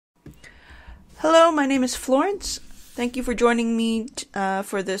Hello, my name is Florence. Thank you for joining me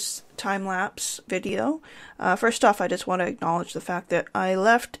for this time-lapse video. First off, I just want to acknowledge the fact that I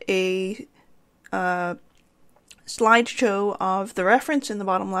left a slideshow of the reference in the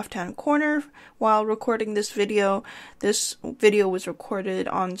bottom left-hand corner while recording this video. This video was recorded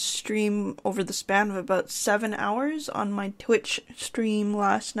on stream over the span of about 7 hours on my Twitch stream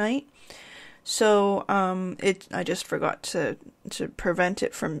last night. So I just forgot to prevent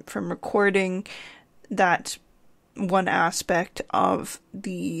it from recording that one aspect of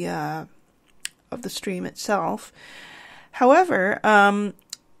the stream itself. However,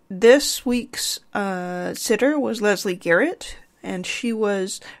 this week's sitter was Lesley Garrett, and she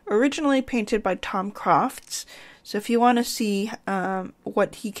was originally painted by Tom Crofts. So if you want to see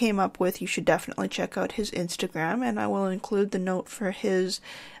what he came up with, you should definitely check out his Instagram, and I will include the note for his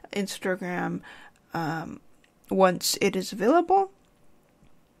Instagram once it is available.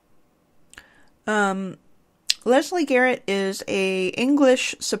 Lesley Garrett is a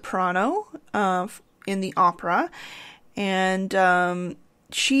English soprano in the opera, and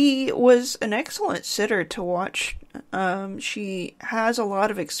she was an excellent sitter to watch. She has a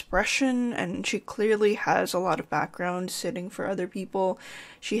lot of expression, and she clearly has a lot of background sitting for other people.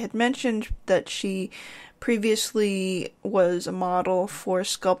 She had mentioned that she previously was a model for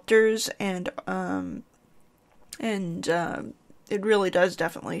sculptors, and it really does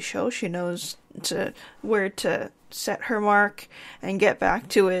definitely show. She knows where to set her mark and get back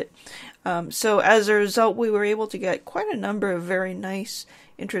to it. So as a result, we were able to get quite a number of very nice,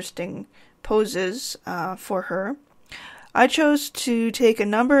 interesting poses for her. I chose to take a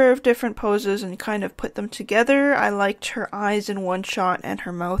number of different poses and kind of put them together. I liked her eyes in one shot and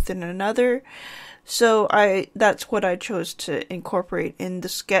her mouth in another. So that's what I chose to incorporate in the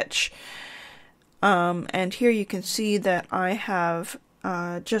sketch. And here you can see that I have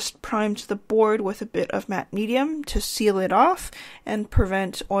just primed the board with a bit of matte medium to seal it off and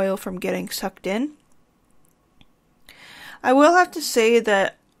prevent oil from getting sucked in. I will have to say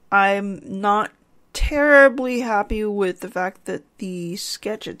that I'm not terribly happy with the fact that the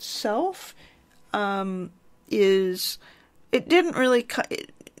sketch itself it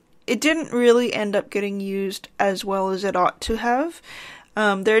didn't really end up getting used as well as it ought to have.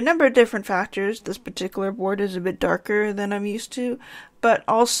 There are a number of different factors. This particular board is a bit darker than I'm used to, but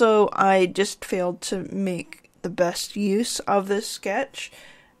also I just failed to make the best use of this sketch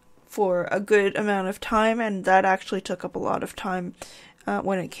for a good amount of time, and that actually took up a lot of time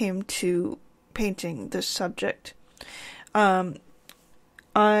when it came to painting this subject. I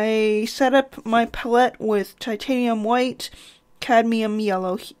set up my palette with titanium white, cadmium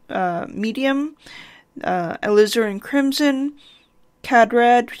yellow medium, alizarin crimson,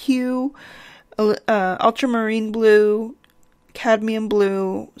 cadrad hue, ultramarine blue, cadmium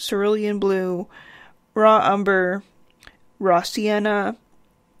blue, cerulean blue, raw umber, raw sienna,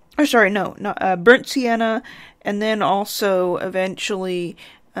 burnt sienna, and then also eventually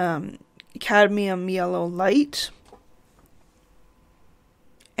cadmium yellow light.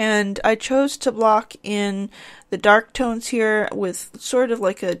 And I chose to block in the dark tones here with sort of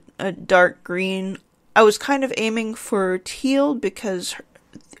like a dark green. I was kind of aiming for teal because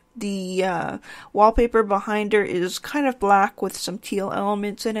the wallpaper behind her is kind of black with some teal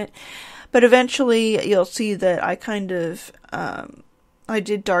elements in it. But eventually you'll see that I kind of, I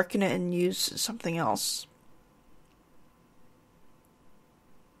did darken it and use something else.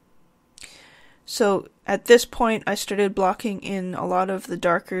 So at this point I started blocking in a lot of the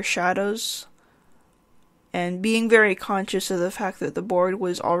darker shadows and being very conscious of the fact that the board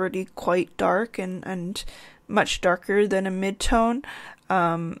was already quite dark and much darker than a mid-tone.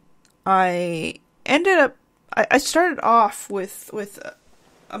 I started off with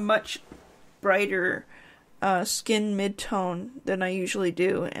a much brighter skin mid-tone than I usually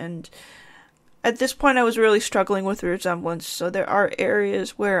do, and at this point I was really struggling with the resemblance, so there are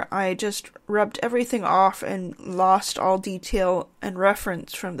areas where I just rubbed everything off and lost all detail and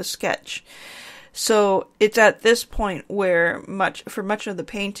reference from the sketch. So it's at this point where for much of the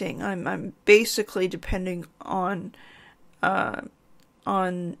painting I'm basically depending on the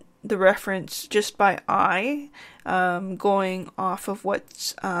reference just by eye, going off of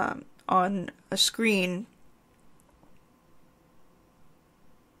what's on a screen.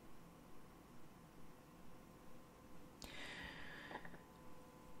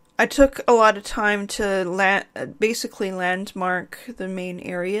 I took a lot of time to basically landmark the main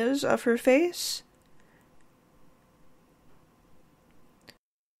areas of her face.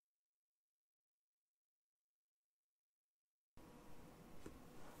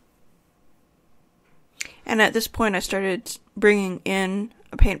 And at this point I started bringing in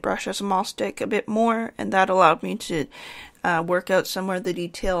a paintbrush as a mall stick a bit more, and that allowed me to work out some of the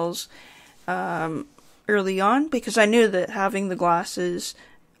details early on, because I knew that having the glasses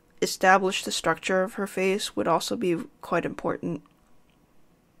establish the structure of her face would also be quite important.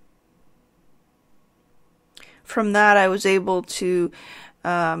 From that, I was able to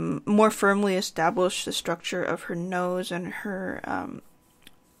more firmly establish the structure of her nose and her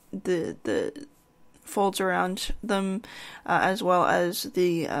the folds around them, as well as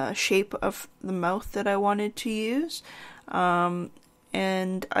the shape of the mouth that I wanted to use.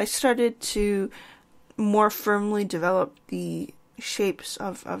 And I started to more firmly develop the shapes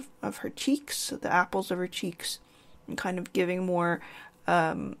of her cheeks, so the apples of her cheeks, and kind of giving more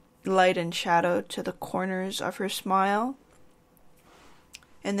light and shadow to the corners of her smile.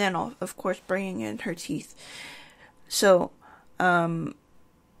 And then, of course, bringing in her teeth. So,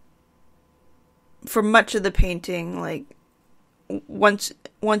 for much of the painting, like,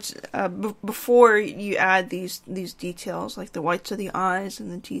 before you add these details, like the whites of the eyes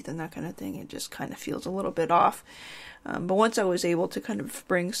and the teeth and that kind of thing, it just kind of feels a little bit off. But once I was able to kind of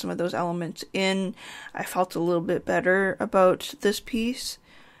bring some of those elements in, I felt a little bit better about this piece.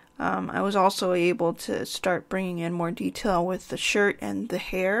 I was also able to start bringing in more detail with the shirt and the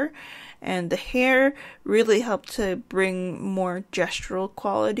hair. And the hair really helped to bring more gestural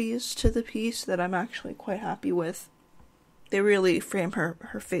qualities to the piece that I'm actually quite happy with. They really frame her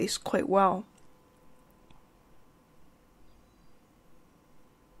face quite well.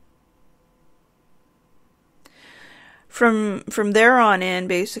 From there on in,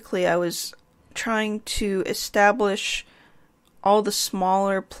 basically, I was trying to establish all the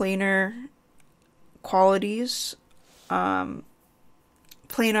smaller, planar qualities. Planar,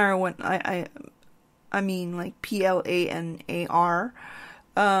 when I mean like PLANAR.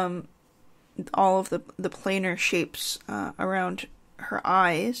 All of the planar shapes around her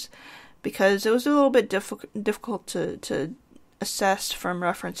eyes, because it was a little bit difficult to assess from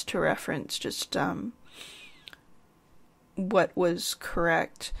reference to reference just what was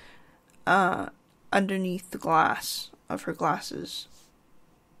correct underneath the glass of her glasses.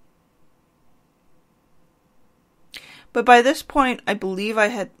 But by this point, I believe I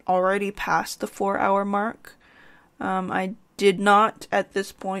had already passed the 4-hour mark. I did not, at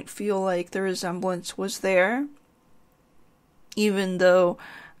this point, feel like the resemblance was there, even though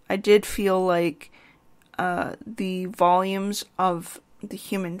I did feel like the volumes of the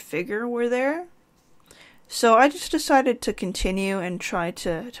human figure were there. So I just decided to continue and try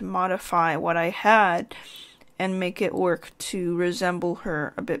to modify what I had and make it work to resemble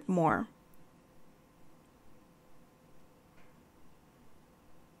her a bit more.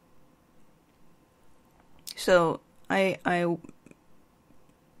 So I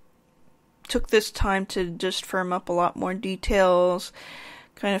took this time to just firm up a lot more details,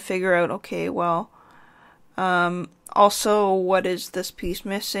 kind of figure out, okay, well, also, what is this piece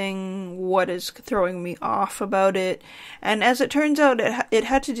missing? What is throwing me off about it? And as it turns out, it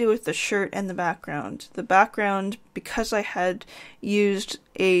had to do with the shirt and the background. The background, because I had used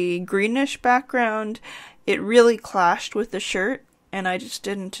a greenish background, it really clashed with the shirt, and I just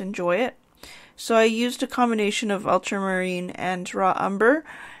didn't enjoy it. So I used a combination of Ultramarine and raw Umber,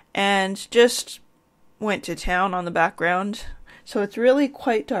 and just went to town on the background. So it's really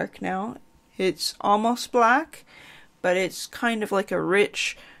quite dark now. It's almost black, but it's kind of like a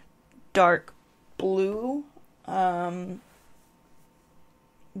rich, dark blue, but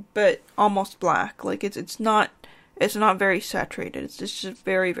almost black. Like it's not very saturated. It's just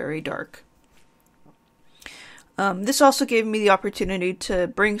very, very dark. This also gave me the opportunity to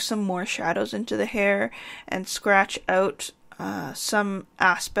bring some more shadows into the hair and scratch out some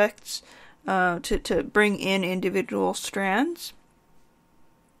aspects to bring in individual strands.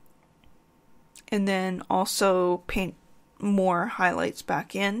 And then also paint more highlights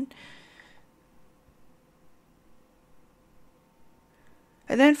back in.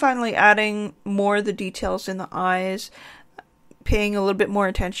 And then finally adding more of the details in the eyes, paying a little bit more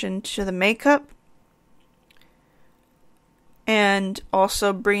attention to the makeup, and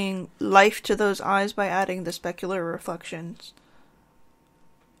also bringing life to those eyes by adding the specular reflections.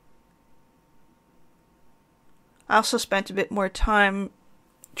 I also spent a bit more time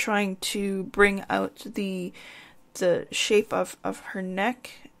trying to bring out the shape of her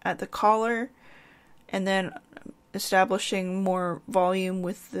neck at the collar, and then establishing more volume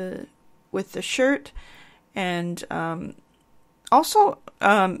with the shirt, and also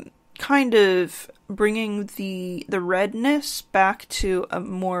kind of bringing the redness back to a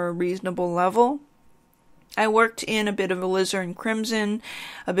more reasonable level. I worked in a bit of Alizarin Crimson,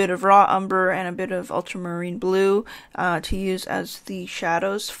 a bit of Raw Umber, and a bit of Ultramarine Blue to use as the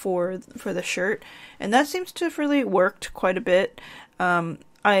shadows for the shirt, and that seems to have really worked quite a bit.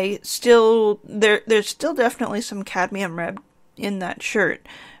 There's still definitely some cadmium red in that shirt,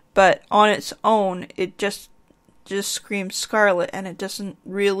 but on its own, it just screams scarlet, and it doesn't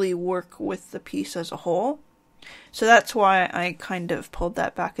really work with the piece as a whole. So that's why I kind of pulled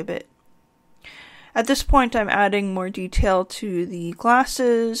that back a bit. At this point, I'm adding more detail to the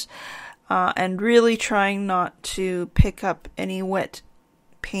glasses, and really trying not to pick up any wet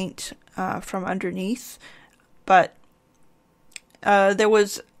paint from underneath, but there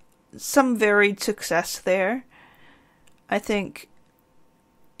was some varied success there. I think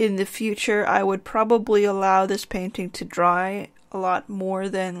in the future I would probably allow this painting to dry a lot more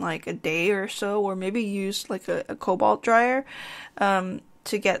than like a day or so, or maybe use like a Cobalt dryer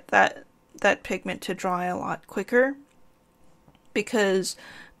to get that pigment to dry a lot quicker, because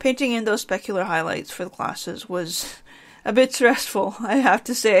painting in those specular highlights for the glasses was a bit stressful, I have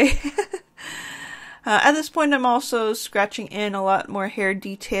to say. At this point, I'm also scratching in a lot more hair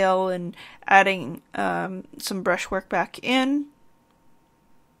detail and adding some brushwork back in.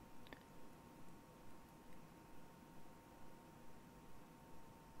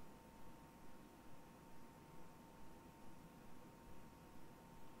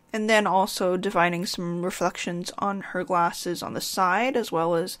 And then also defining some reflections on her glasses on the side, as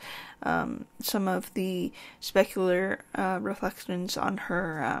well as some of the specular reflections on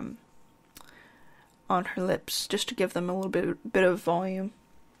her lips, just to give them a little bit of volume.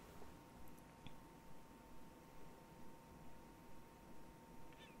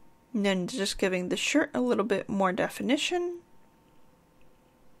 And then just giving the shirt a little bit more definition.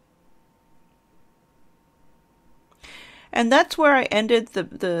 And that's where I ended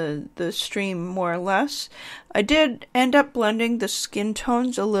the stream, more or less. I did end up blending the skin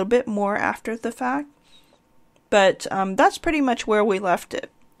tones a little bit more after the fact, but that's pretty much where we left it.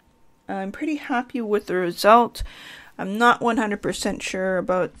 I'm pretty happy with the result. I'm not 100% sure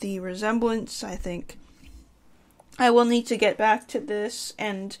about the resemblance. I think I will need to get back to this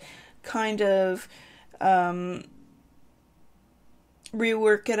and kind of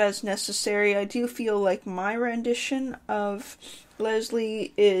rework it as necessary. I do feel like my rendition of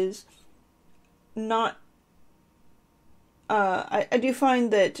Lesley is not I do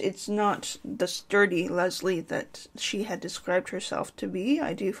find that it's not the sturdy Lesley that she had described herself to be.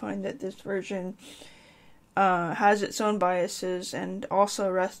 I do find that this version has its own biases, and also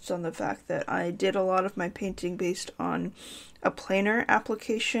rests on the fact that I did a lot of my painting based on a planar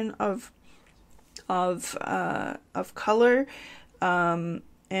application of color.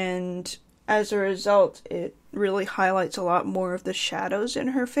 And as a result, it really highlights a lot more of the shadows in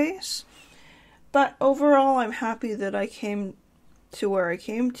her face. But overall, I'm happy that I came to where I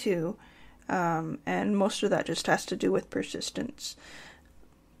came to, and most of that just has to do with persistence.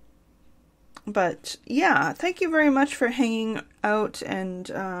 But yeah, thank you very much for hanging out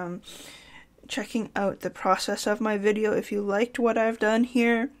and checking out the process of my video. If you liked what I've done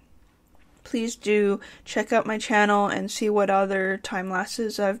here, please do check out my channel and see what other time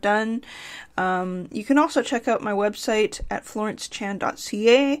lapses I've done. You can also check out my website at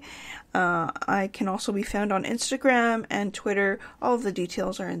florencechan.ca. I can also be found on Instagram and Twitter. All of the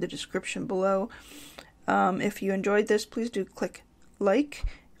details are in the description below. If you enjoyed this, please do click like.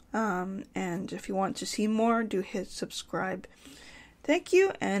 And if you want to see more, do hit subscribe. Thank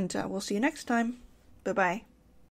you, and we'll see you next time. Bye-bye.